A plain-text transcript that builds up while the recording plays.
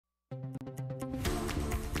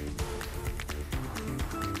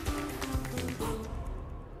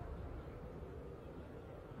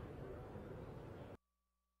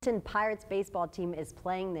Sinton Pirates baseball team is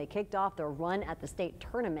playing. They kicked off their run at the state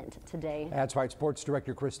tournament today. That's right. Sports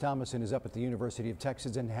director Chris Thomason is up at the University of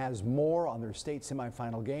Texas and has more on their state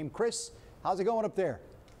semifinal game. Chris, how's it going up there?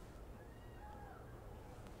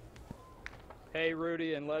 Hey,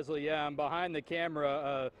 Rudy and Leslie. Yeah, I'm behind the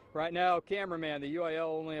camera right now. Cameraman, the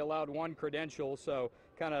UIL only allowed one credential, so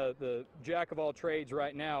kind of the jack of all trades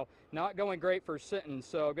right now. Not going great for Sinton,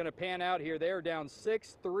 so going to pan out here. They're down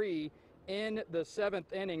 6-3 in the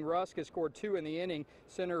 7th inning. Rusk has scored 2 in the inning.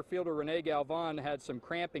 Center fielder Rene Galvan had some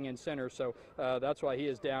cramping in center, so that's why he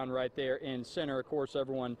is down right there in center. Of course,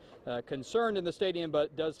 everyone concerned in the stadium, but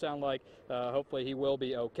it does sound like hopefully he will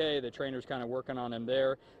be okay. The trainer's kind of working on him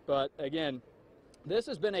there. But again, this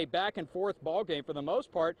has been a back-and-forth ball game. For the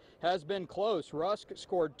most part, has been close. Rusk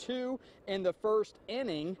scored 2 in the 1st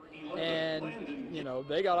inning, and, you know,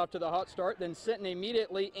 they got off to the hot start. Then Sinton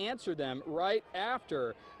immediately answered them right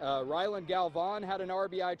after. Ryland Galvan had an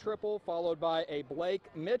RBI triple, followed by a Blake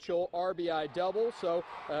Mitchell RBI double. So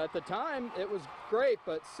at the time, it was great,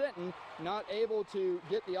 but Sinton not able to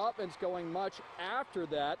get the offense going much after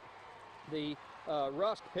that. The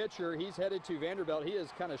Rusk pitcher, he's headed to Vanderbilt. He has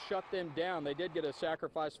kind of shut them down. They did get a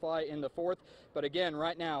sacrifice fly in the 4th, but again,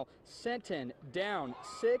 right now, Sinton down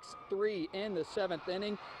 6-3 in the 7th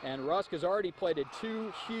inning, and Rusk has already plated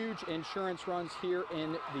 2 huge insurance runs here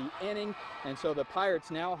in the inning, and so the Pirates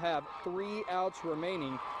now have 3 outs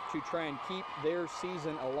remaining to try and keep their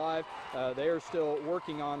season alive. They are still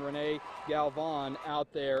working on Rene Galvan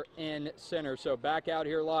out there in center. So back out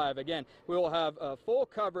here live. Again, we will have full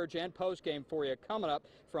coverage and post game for you coming up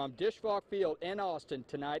from Dishfalk Field in Austin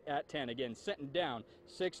tonight at 10. Again, Sinton down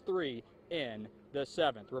 6-3 in the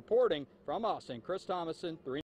 7th. Reporting from Austin, Chris Thomason, 3.